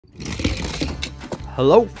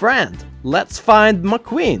Hello friend, let's find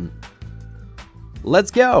McQueen. Let's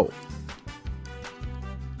go.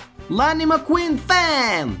 Lightning McQueen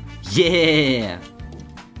fan! Yeah!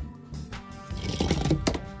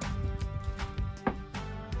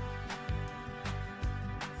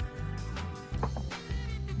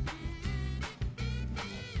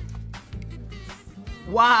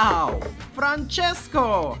 Wow!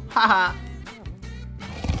 Francesco! Haha!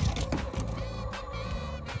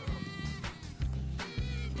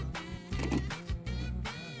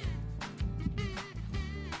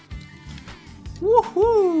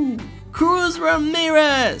 Woohoo! Cruz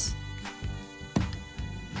Ramirez!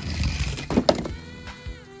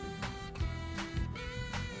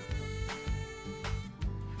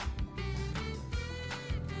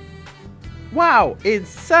 Wow, it's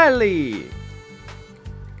Sally!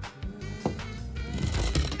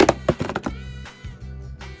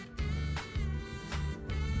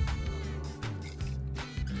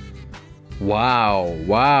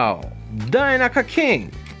 Wow, Dynaka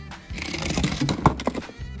King!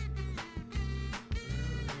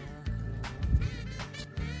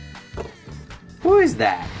 Who is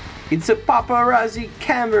that? It's a paparazzi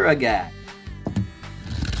camera guy.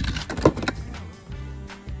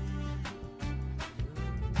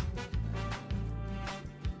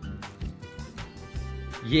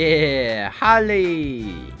 Yeah,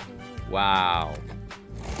 Holly! Wow.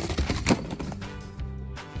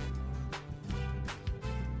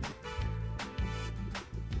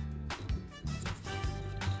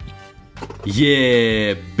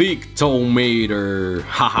 Yeah, big tomato.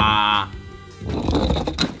 Haha.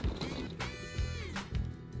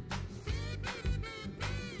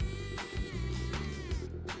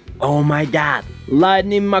 Oh my god,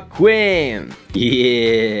 Lightning McQueen!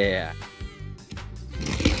 Yeah!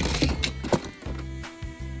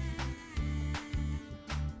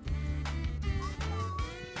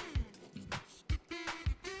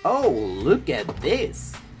 Oh, look at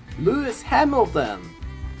this! Lewis Hamilton!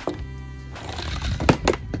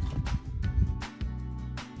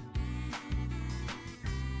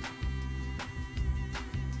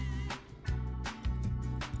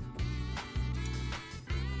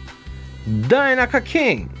 Dynaka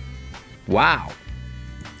King! Wow!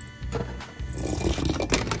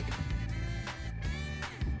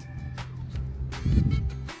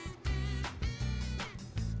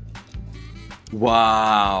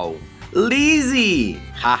 Wow! Lizzie!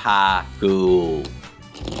 Haha, cool!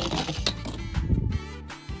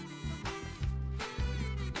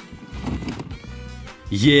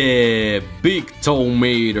 Yeah, big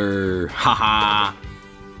tomato! Haha!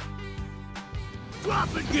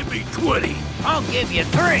 Drop and give me 20. I'll give you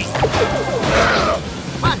 3.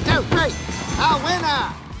 1, 2, 3. A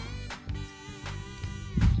winner.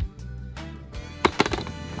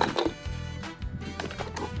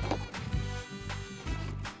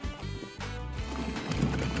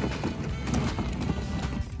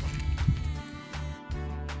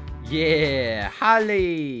 Yeah,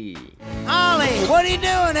 Holly! Ollie, what are you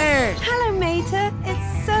doing here? Hello, Mater.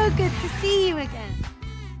 It's so good to see you again.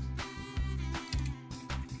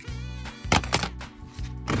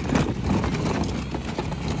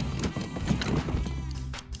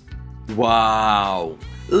 Wow!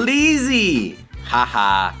 Lizzie!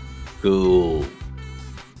 Haha, cool!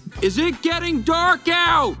 Is it getting dark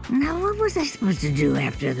out? Now, what was I supposed to do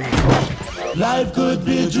after that? Life could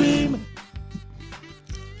be a dream.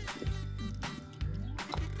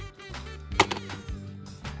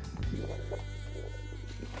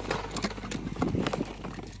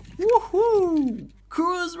 Woohoo!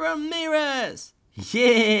 Cruz Ramirez!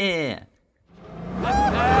 Yeah!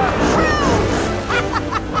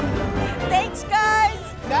 Thanks, guys.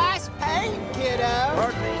 Nice paint, kiddo.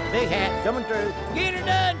 Pardon me, big hat coming through. Get her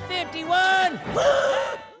done, 51.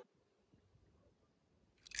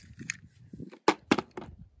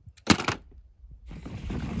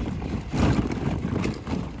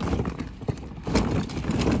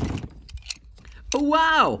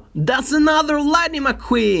 Wow! That's another Lightning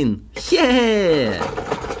McQueen! Yeah!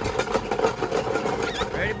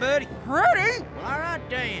 Ready, buddy? Ready? Well, all right,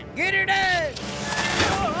 then. Get her done.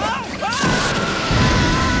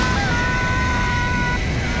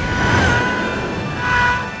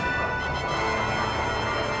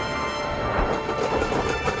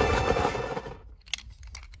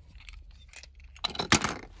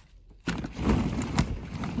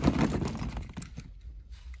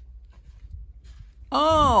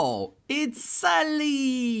 Oh, it's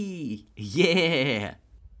Sally! Yeah!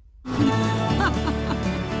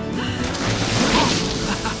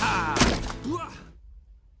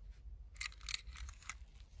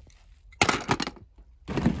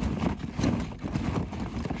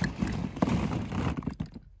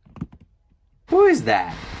 Who is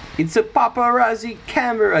that? It's a paparazzi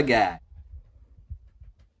camera guy.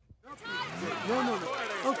 No.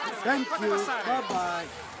 Okay, thank you. Bye-bye.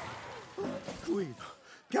 Guido,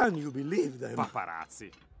 can you believe them?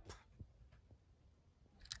 Paparazzi.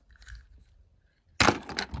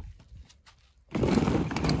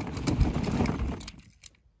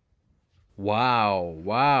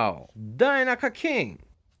 Wow. Dainaka King.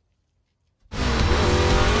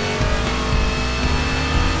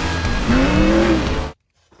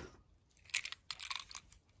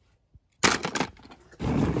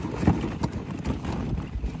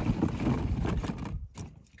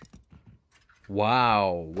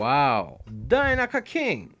 Wow. Dainaka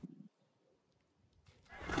King.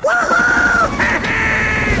 Hey,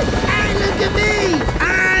 look at me!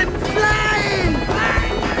 I'm flying!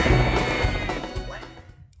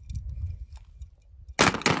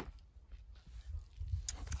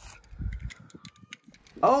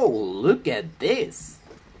 Oh, look at this.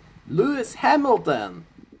 Lewis Hamilton.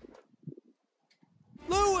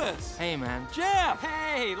 Lewis! Hey, man. Jeff!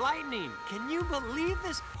 Hey, Lightning! Can you believe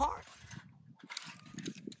this part?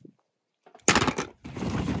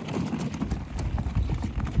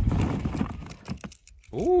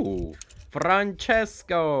 Ooh,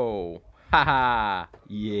 Francesco. Haha,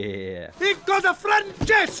 yeah. Che cosa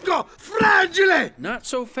Francesco? Fragile! Not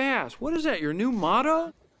so fast. What is that, your new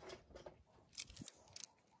motto?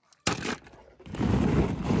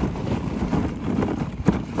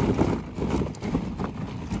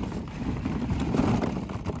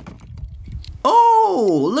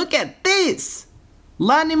 Oh, look at this!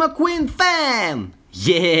 Lightning McQueen fan!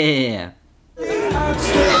 Yeah!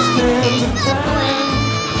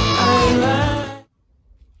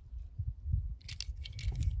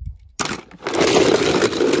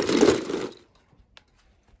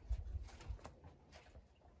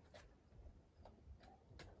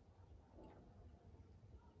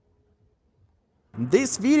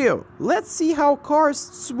 This video, let's see how cars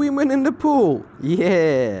swimming in the pool.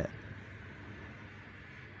 Yeah.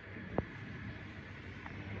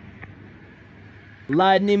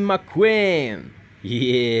 Lightning McQueen.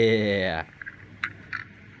 Yeah.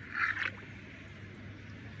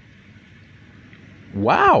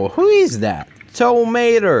 Wow, who is that?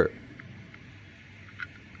 Tomica.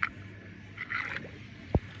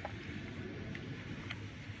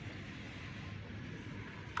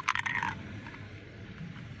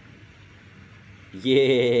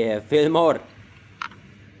 Yeah, Fillmore.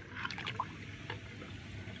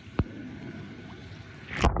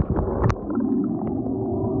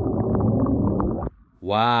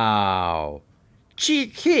 Wow.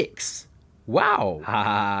 Cheek kicks. Wow.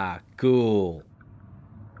 Haha, cool.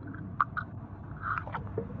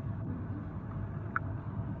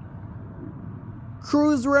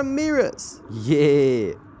 Cruz Ramirez.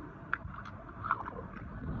 Yeah.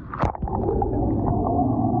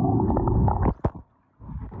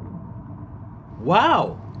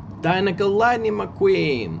 Wow! Dynamical Lightning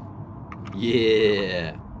McQueen!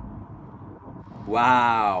 Yeah!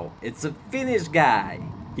 Wow! It's a Finnish guy!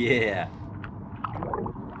 Yeah!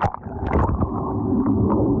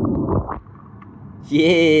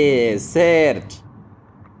 Yeah! Serge!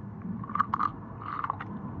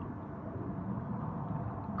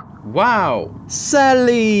 Wow.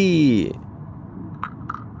 Sally.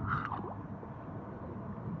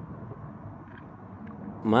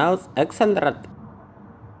 Mouse accelerate!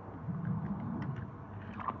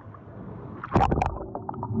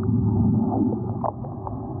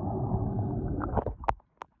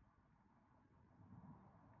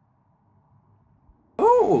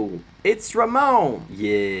 Oh, it's Ramon.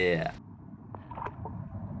 Yeah.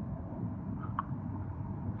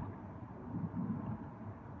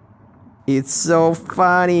 It's so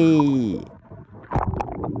funny.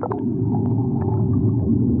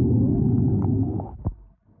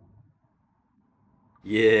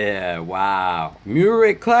 Yeah, wow.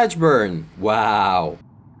 Murray Clutchburn. Wow.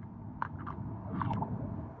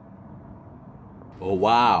 Oh,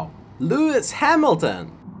 wow. Lewis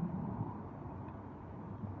Hamilton.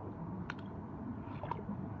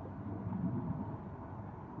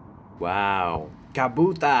 Wow.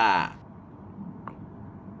 Kabuta.